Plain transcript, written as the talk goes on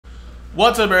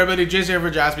What's up, everybody? Jason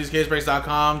here for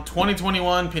JaspysCaseBreaks.com.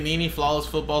 2021 Panini Flawless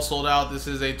Football sold out. This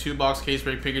is a 2-box case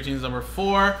break Picker Teams number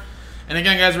 4. And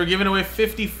again, guys, we're giving away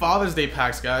 50 Father's Day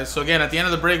packs, guys. So again, at the end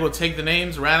of the break, we'll take the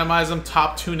names, randomize them.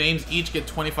 Top 2 names each get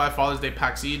 25 Father's Day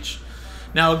packs each.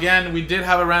 Now, again, we did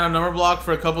have a random number block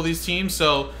for a couple of these teams,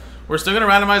 so we're still going to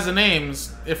randomize the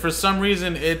names. If for some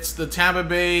reason it's the Tampa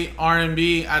Bay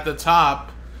R&B at the top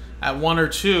at 1 or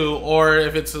 2, or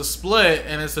if it's a split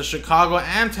and it's the Chicago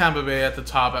and Tampa Bay at the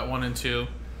top at 1 and 2,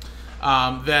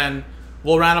 then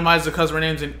we'll randomize the customer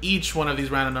names in each one of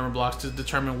these random number blocks to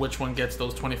determine which one gets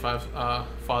those 25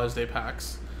 Father's Day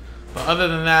packs. But other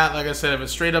than that, like I said, if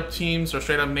it's straight up teams or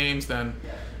straight up names, then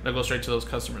it'll go straight to those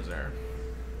customers there.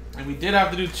 And we did have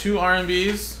to do 2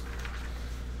 R&Bs,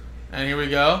 and here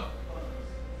we go.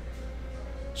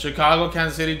 Chicago,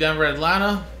 Kansas City, Denver,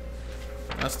 Atlanta.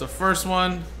 That's the first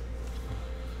one.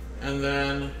 And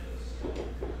then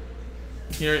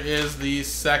here is the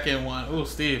second one. Ooh,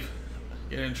 Steve,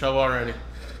 getting in trouble already.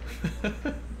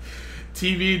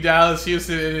 TV, Dallas,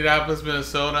 Houston, Indianapolis,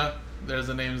 Minnesota. There's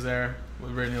the names there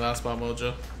with Brittany Last Spot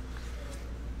Mojo.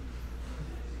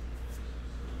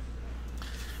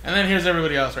 And then here's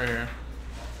everybody else right here.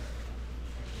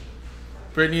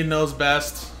 Brittany knows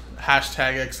best.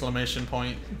 Hashtag exclamation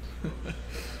point.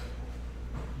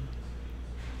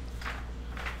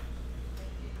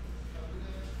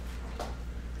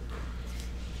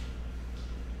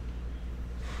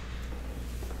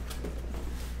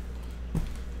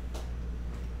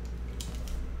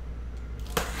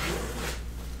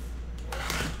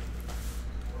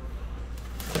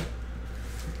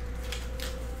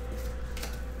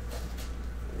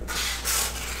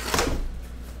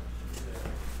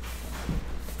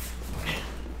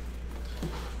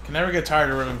 Never get tired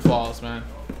of ribbon Flawless, man.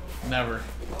 Never.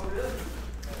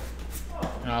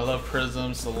 You know, I love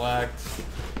Prism, Select,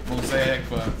 Mosaic,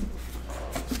 but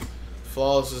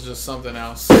Flawless is just something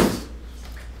else.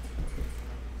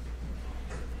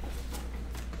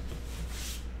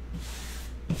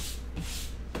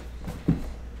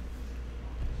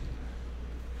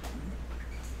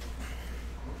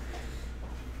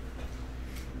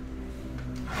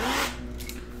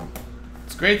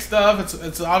 Great stuff.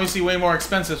 It's obviously way more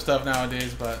expensive stuff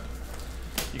nowadays, but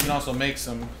you can also make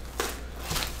some.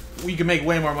 We can make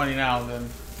way more money now than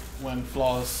when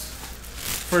Flawless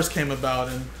first came about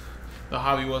and the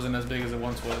hobby wasn't as big as it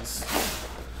once was. I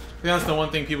think that's the one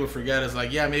thing people forget is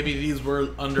like, yeah, maybe these were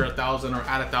under 1,000 or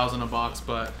at 1,000 a box,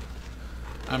 but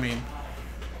I mean,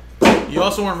 you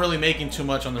also weren't really making too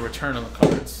much on the return of the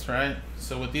cards, right?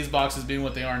 So with these boxes being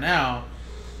what they are now,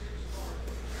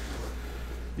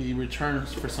 the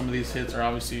returns for some of these hits are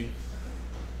obviously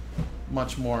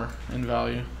much more in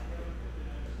value.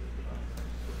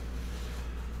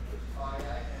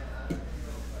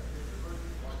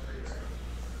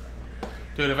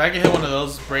 Dude, if I could hit one of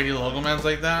those Brady logo mans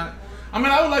like that, I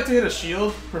mean, I would like to hit a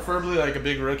shield, preferably like a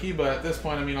big rookie, but at this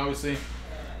point, I mean, obviously,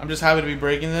 I'm just happy to be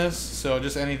breaking this, so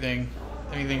just anything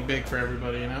big for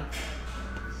everybody, you know?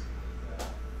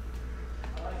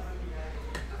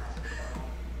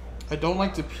 I don't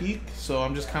like to peek, so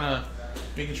I'm just kind of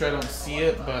making sure I don't see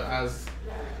it, but as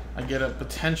I get a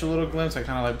potential little glimpse, I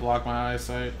kind of like block my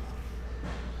eyesight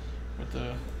with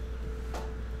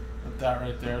that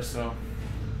right there, so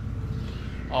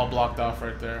all blocked off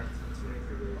right there.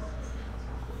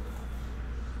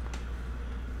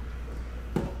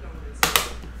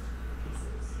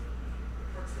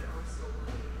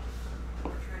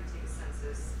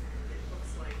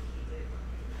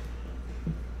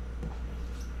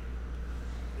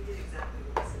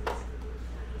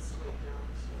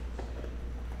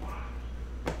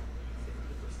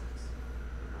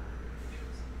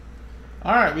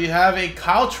 All right, we have a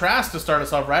Kyle Trask to start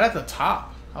us off right at the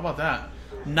top. How about that?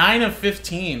 9 of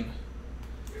 15.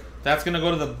 That's going to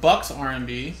go to the Bucks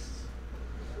R&B.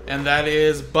 And that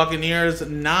is Buccaneers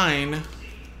 9,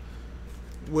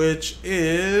 which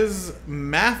is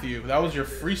Matthew. That was your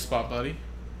free spot, buddy.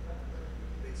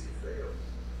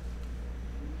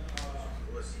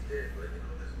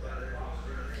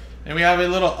 And we have a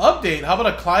little update. How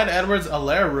about a Clyde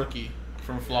Edwards-Helaire rookie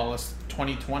from Flawless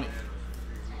 2020?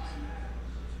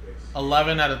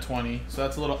 11 out of 20. So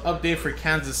that's a little update for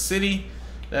Kansas City.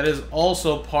 That is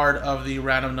also part of the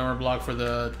random number block for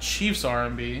the Chiefs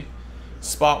R&B.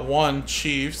 Spot 1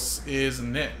 Chiefs is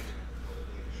Nick.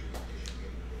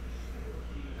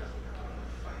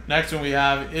 Next one we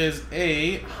have is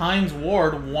a Hines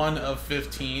Ward 1 of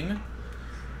 15.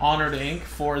 Honored ink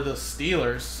for the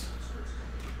Steelers.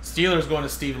 Steelers going to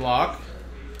Steve Locke.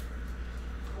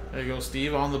 There you go,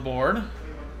 Steve, on the board.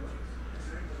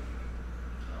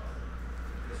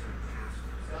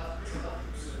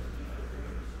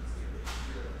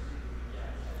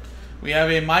 We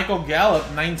have a Michael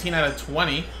Gallup, 19 out of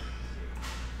 20.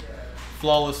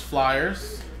 Flawless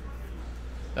Flyers.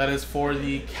 That is for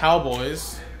the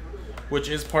Cowboys, which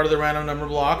is part of the random number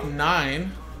block,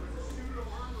 9.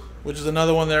 Which is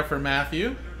another one there for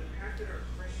Matthew.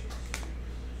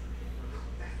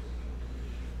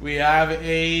 We have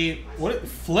a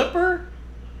Flipper,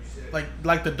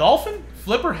 like the Dolphin,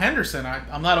 Flipper Henderson.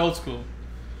 I'm not old school,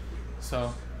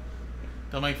 so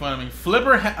don't make fun of me.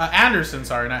 Flipper Anderson,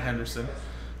 sorry, not Henderson.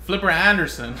 Flipper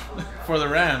Anderson for the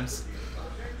Rams.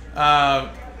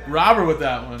 Robert with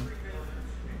that one.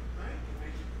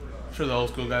 I'm sure the old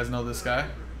school guys know this guy.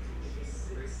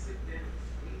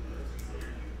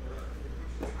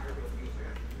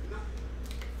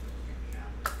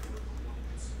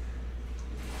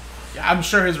 Yeah, I'm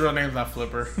sure his real name's not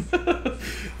Flipper.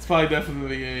 It's probably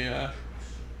definitely a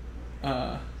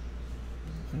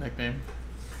nickname.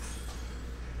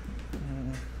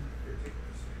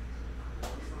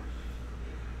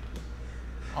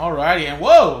 Alrighty, and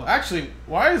whoa! Actually,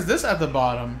 why is this at the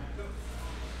bottom?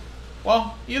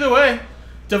 Well, either way,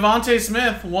 Devontae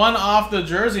Smith, 1 off the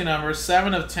jersey number,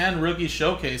 7 of 10 rookie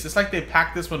showcase. It's like they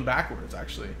packed this one backwards,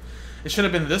 actually. It should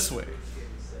have been this way,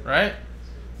 right?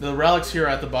 The relics here are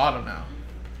at the bottom now.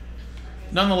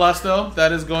 Nonetheless, though,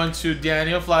 that is going to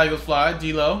Daniel, Fly Eagles Fly,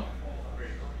 D-Lo.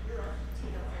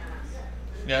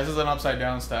 Yeah, this is an upside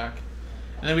down stack.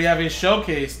 And then we have a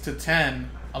showcase to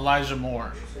 10, Elijah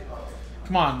Moore.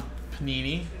 Come on,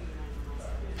 Panini.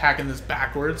 Packing this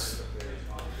backwards.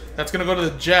 That's going to go to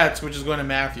the Jets, which is going to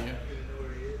Matthew.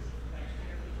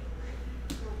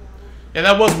 Yeah,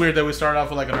 that was weird that we started off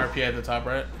with like an RPA at the top,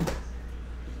 right?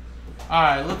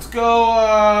 Alright, let's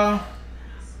go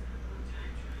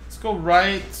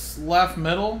right, left,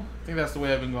 middle. I think that's the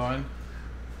way I've been going.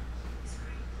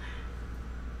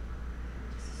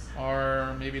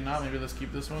 Or maybe not. Maybe let's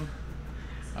keep this one.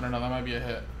 I don't know. That might be a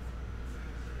hit.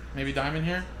 Maybe diamond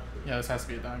here? Yeah, this has to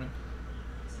be a diamond.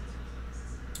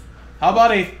 How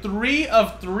about a 3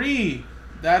 of 3?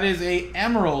 That is a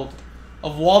emerald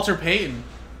of Walter Payton.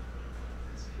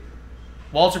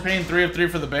 Walter Payton, 3 of 3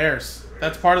 for the Bears.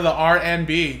 That's part of the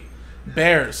RNB.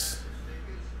 Bears.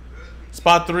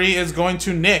 Spot 3 is going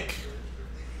to Nick.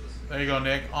 There you go,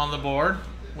 Nick. On the board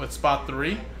with spot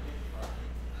 3.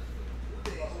 I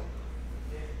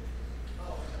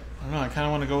don't know. I kind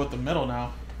of want to go with the middle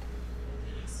now.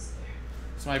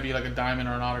 This might be like a diamond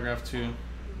or an autograph too.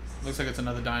 Looks like it's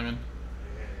another diamond.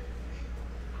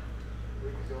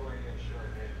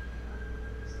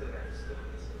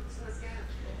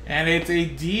 And it's a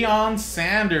Deion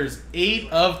Sanders, 8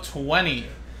 of 20.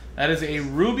 That is a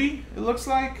Ruby, it looks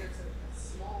like.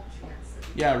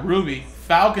 Yeah, Ruby.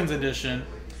 Falcons edition.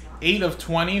 8 of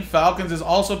 20. Falcons is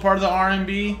also part of the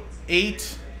RMB.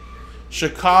 8.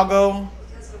 Chicago,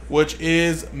 which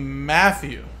is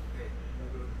Matthew.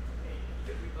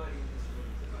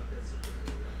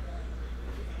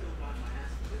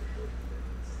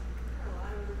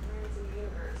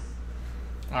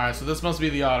 Alright, so this must be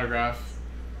the autograph.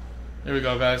 Here we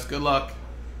go, guys. Good luck.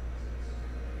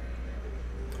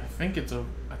 I think it's a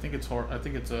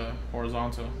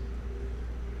horizontal.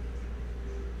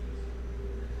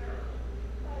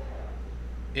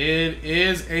 It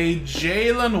is a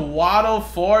Jalen Waddle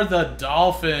for the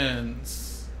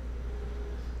Dolphins.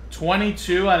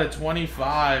 22 out of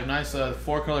 25. Nice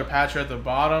 4-color patch at the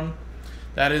bottom.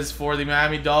 That is for the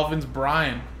Miami Dolphins,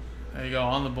 Brian. There you go,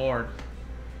 on the board.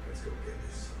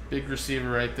 Big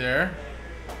receiver right there.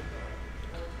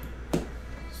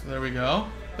 So there we go.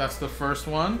 That's the first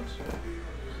one.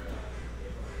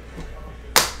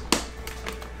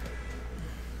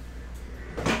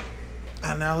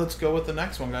 And now let's go with the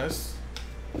next one, guys.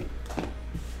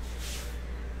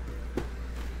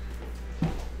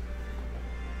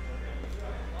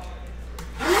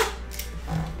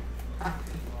 I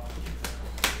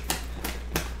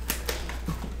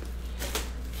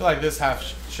feel like this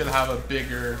should have a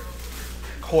bigger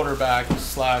quarterback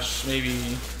slash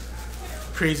maybe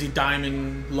crazy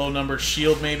diamond low number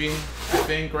shield maybe, I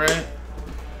think, right? I'm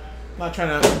not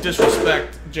trying to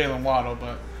disrespect Jalen Waddle,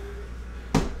 but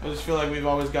I just feel like we've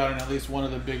always gotten at least one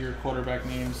of the bigger quarterback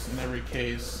names in every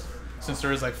case, since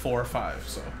there is like 4 or 5.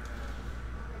 So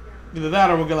either that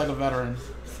or we'll get like a veteran.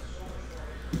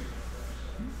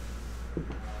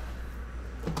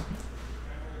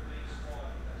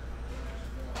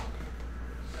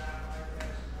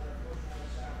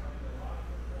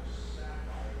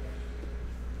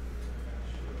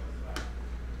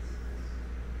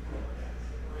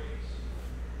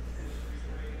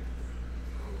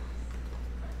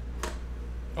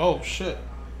 Oh, shit.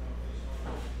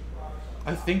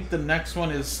 I think the next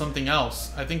one is something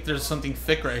else. I think there's something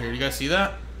thick right here. You guys see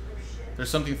that? There's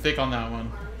something thick on that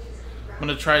one. I'm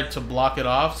going to try to block it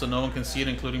off so no one can see it,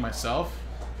 including myself.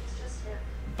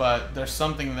 But there's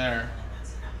something there.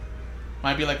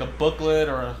 Might be like a booklet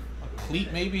or a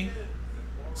cleat maybe.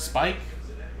 Spike.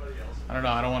 I don't know.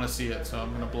 I don't want to see it, so I'm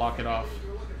going to block it off.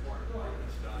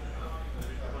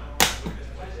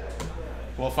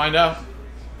 We'll find out.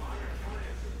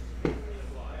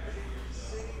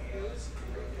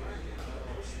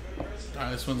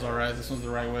 Alright, this one's alright. This one's the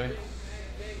right way.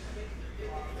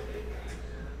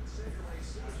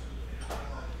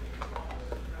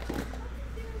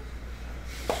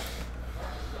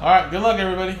 Alright, good luck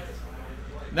everybody.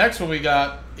 Next one we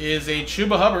got is a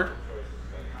Chuba Hubbard.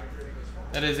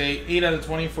 That is a 8 out of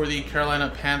 20 for the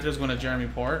Carolina Panthers, going to Jeremy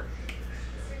Port.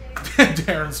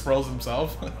 Darren Sproles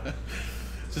himself.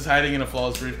 Just hiding in a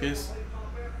flawless briefcase.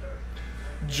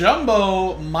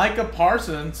 Jumbo Micah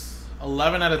Parsons,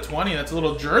 11 out of 20. That's a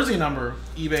little jersey number,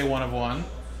 eBay 1 of 1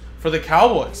 for the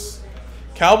Cowboys.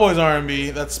 Cowboys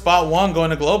R&B. That's spot 1 going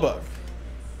to Glowbug.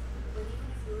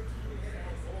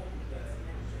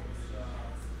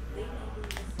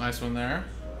 Nice one there.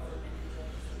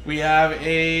 We have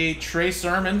a Trey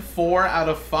Sermon, 4 out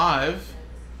of 5.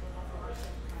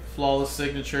 Flawless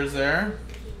signatures there.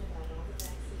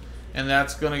 And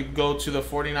that's going to go to the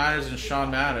 49ers and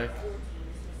Sean Maddock.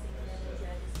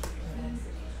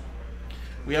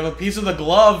 We have a piece of the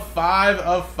glove, 5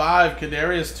 of 5,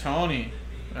 Kadarius Toney.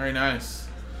 Very nice.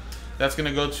 That's going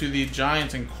to go to the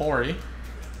Giants and Corey.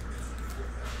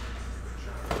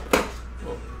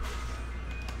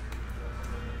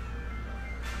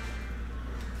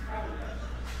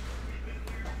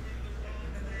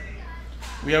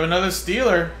 We have another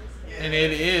Steeler, and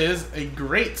it is a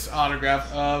great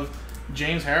autograph of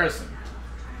James Harrison.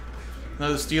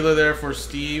 Another Steeler there for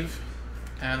Steve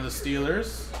and the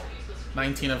Steelers.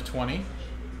 19 of 20.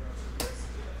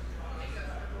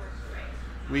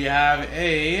 We have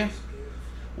a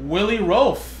Willie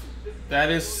Roaf. That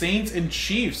is Saints and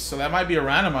Chiefs. So that might be a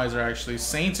randomizer, actually.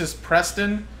 Saints is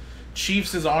Preston.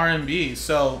 Chiefs is R&B.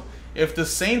 So if the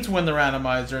Saints win the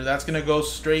randomizer, that's going to go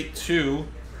straight to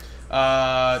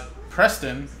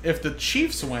Preston. If the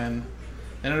Chiefs win,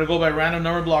 then it'll go by random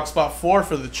number block spot 4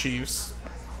 for the Chiefs,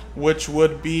 which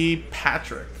would be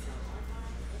Patrick.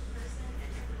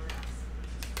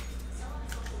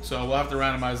 So we'll have to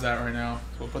randomize that right now.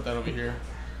 So we'll put that over here.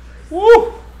 Woo!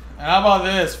 And how about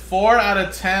this? 4 out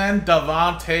of 10,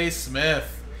 Devontae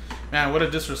Smith. Man, what a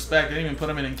disrespect. They didn't even put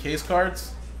him in case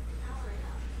cards.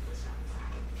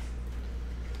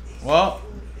 Well,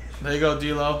 there you go,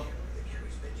 D-Lo.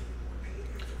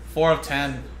 4 of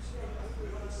 10.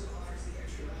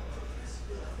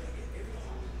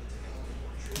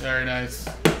 Very nice.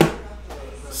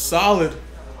 Solid.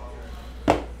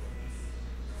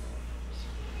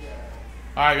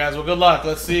 All right, guys. Well, good luck.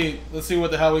 Let's see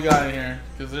what the hell we got in here,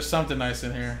 because there's something nice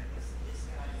in here.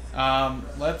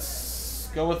 Let's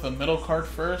go with the middle card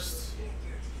first.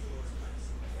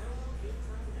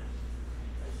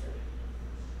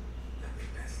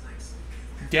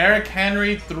 Derrick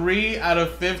Henry, 3 out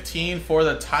of 15 for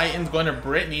the Titans, going to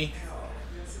Brittany.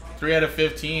 3 out of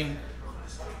 15.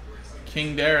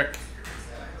 King Derrick.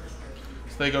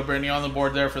 So they go Brittany on the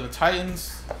board there for the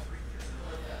Titans.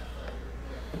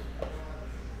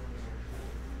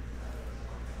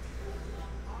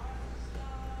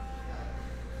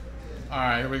 All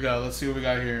right, here we go. Let's see what we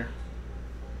got here.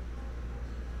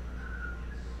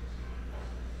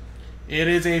 It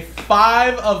is a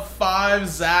 5 of 5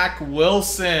 Zach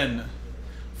Wilson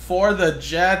for the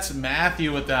Jets.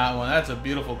 Matthew with that one. That's a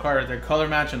beautiful card right there. Color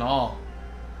match and all.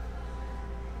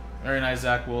 Very nice,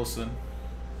 Zach Wilson.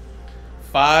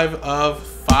 5 of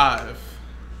 5.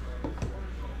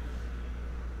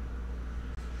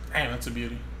 Damn, that's a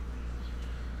beauty.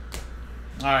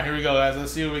 All right, here we go, guys.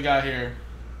 Let's see what we got here.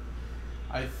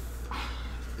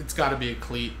 It's got to be a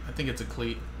cleat. I think it's a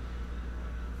cleat.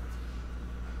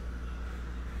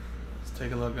 Let's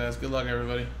take a look, guys. Good luck,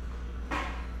 everybody.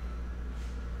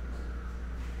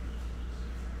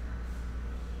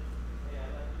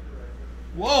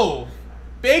 Whoa!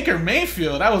 Baker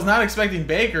Mayfield. I was not expecting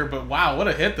Baker, but wow, what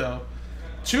a hit, though.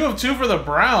 2 of 2 for the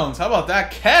Browns. How about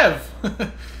that? Kev!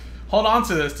 Hold on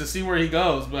to this to see where he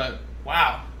goes, but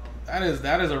wow. That is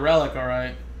a relic, all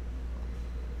right.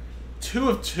 2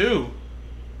 of 2.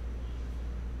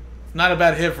 Not a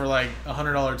bad hit for like a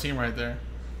 $100 team right there.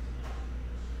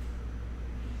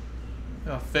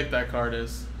 Look how thick that card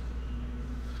is.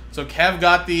 So Kev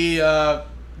got the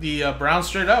Browns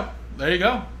straight up. There you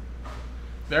go.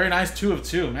 Very nice 2 of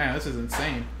 2. Man, this is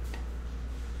insane.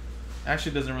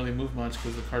 Actually doesn't really move much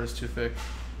because the card is too thick.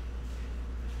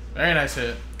 Very nice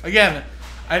hit. Again,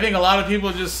 I think a lot of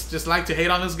people just like to hate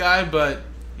on this guy, but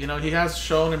you know, he has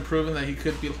shown and proven that he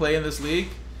could play in this league.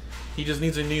 He just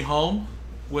needs a new home,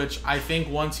 which I think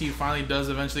once he finally does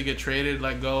eventually get traded,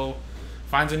 let go,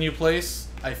 finds a new place,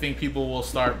 I think people will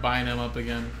start buying him up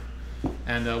again.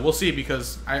 And we'll see,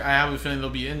 because I have a feeling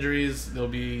there'll be injuries, there'll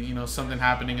be, you know, something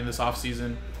happening in this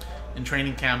offseason in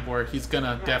training camp where he's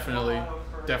gonna definitely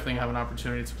have an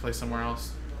opportunity to play somewhere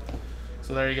else.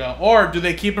 So there you go. Or do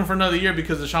they keep him for another year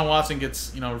because Deshaun Watson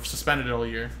gets, you know, suspended all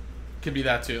year? Could be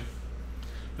that too.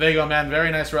 There you go, man.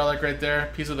 Very nice relic right there.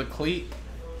 Piece of the cleat.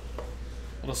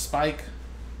 Little spike.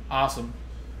 Awesome.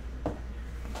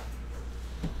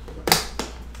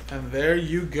 And there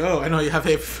you go. I know you have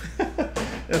faith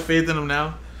in him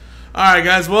now. Alright,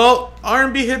 guys. Well,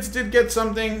 R&B hits did get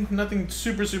something. Nothing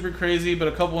super, super crazy, but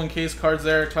a couple encased cards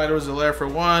there. Clyde Rozier for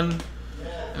 1.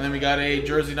 And then we got a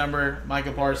jersey number,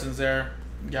 Micah Parsons there,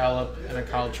 Gallup, and a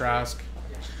Kyle Trask.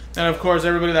 And, of course,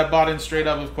 everybody that bought in straight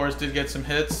up, of course, did get some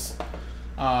hits.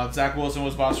 Zach Wilson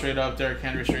was bought straight up, Derrick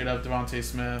Henry straight up, Devontae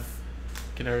Smith,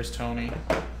 Kadarius Toney.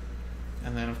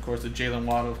 And then, of course, the Jalen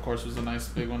Waddle, of course, was a nice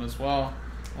big one as well.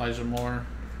 Elijah Moore.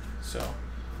 So,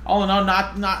 all in all,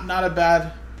 not a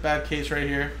bad case right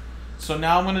here. So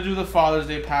now I'm going to do the Father's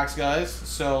Day packs, guys.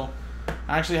 So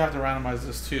I actually have to randomize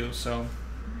this too. So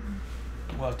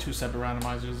we'll have 2 separate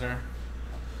randomizers there.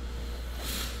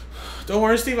 Don't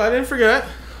worry, Steve. I didn't forget.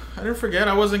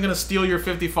 I wasn't going to steal your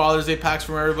 50 Father's Day packs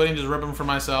from everybody and just rip them for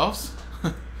myself.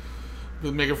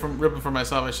 Rip them for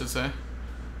myself, I should say.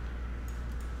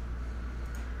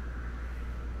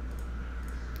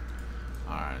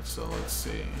 Alright, so let's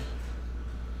see.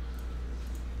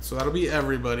 So that'll be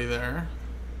everybody there.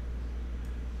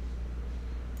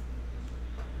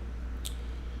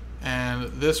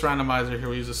 And this randomizer here,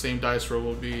 we use the same dice roll,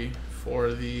 will be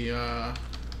for the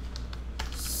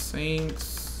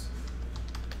Saints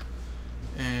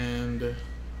and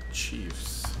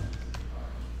Chiefs.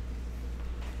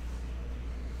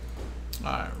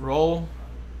 Alright, roll.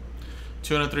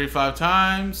 2 and a 3, 5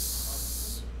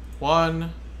 times.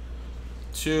 1,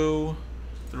 2,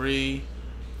 3,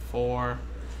 4,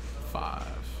 5.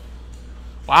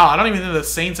 Wow, I don't even think the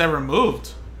Saints ever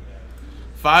moved.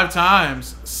 5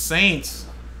 times. Saints.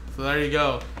 So there you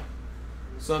go.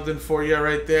 Something for you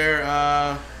right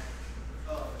there.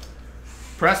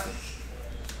 Preston.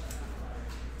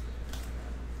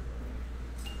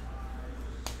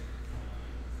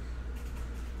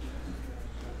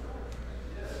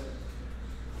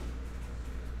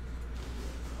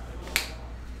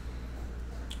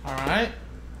 All right.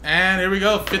 And here we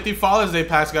go. 50 Father's Day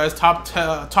packs, guys.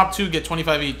 Top 2 get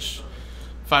 25 each.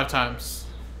 5 times.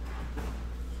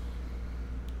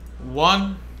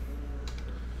 1,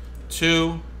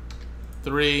 2,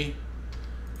 3,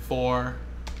 4,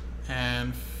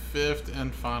 and 5th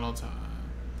and final time.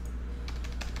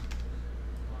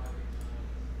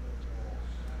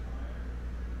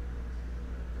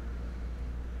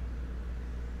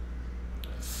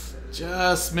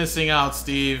 Just missing out,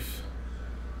 Steve.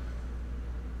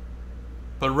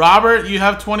 But Robert, you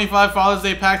have 25 Father's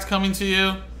Day packs coming to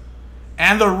you.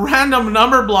 And the random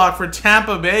number block for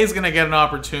Tampa Bay is going to get an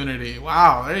opportunity.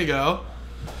 Wow, there you go.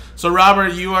 So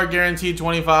Robert, you are guaranteed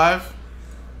 25.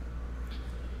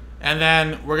 And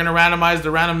then we're going to randomize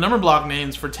the random number block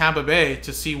names for Tampa Bay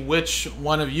to see which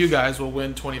one of you guys will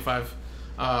win 25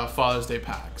 Father's Day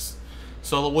packs.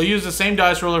 So we'll use the same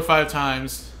dice roller 5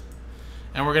 times.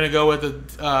 And we're going to go with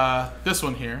the, this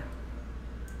one here.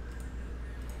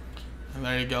 And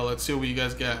there you go. Let's see what you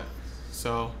guys get.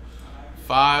 So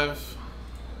 5.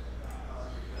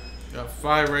 Got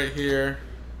 5 right here.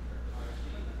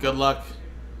 Good luck.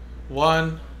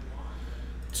 1,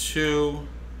 2,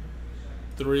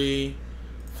 3,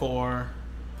 4,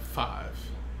 5.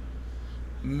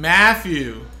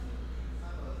 Matthew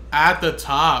at the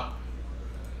top.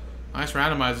 Nice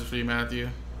randomizers for you, Matthew.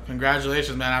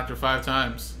 Congratulations, man, after 5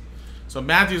 times. So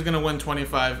Matthew's going to win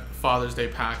 25 Father's Day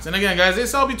packs. And again, guys, they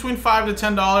sell between $5 to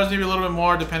 $10, maybe a little bit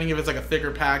more, depending if it's like a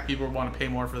thicker pack. People want to pay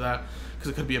more for that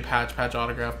because it could be a patch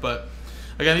autograph. But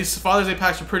again, these Father's Day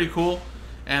packs are pretty cool.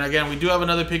 And again, we do have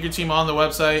another Pick Your Team on the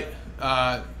website.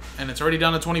 And it's already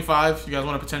down to 25 if you guys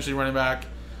want to potentially run it back.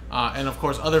 And of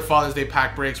course, other Father's Day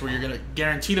pack breaks where you're going to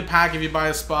guarantee a pack if you buy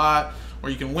a spot, or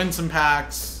you can win some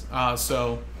packs.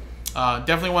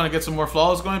 Definitely want to get some more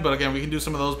flawless going, but again, we can do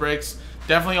some of those breaks.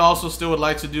 Definitely also still would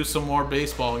like to do some more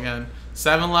baseball. Again,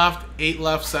 7 left, 8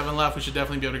 left, 7 left. We should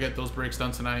definitely be able to get those breaks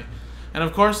done tonight. And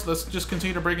of course, let's just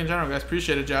continue to break in general, guys.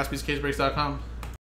 Appreciate it. JaspysCaseBreaks.com.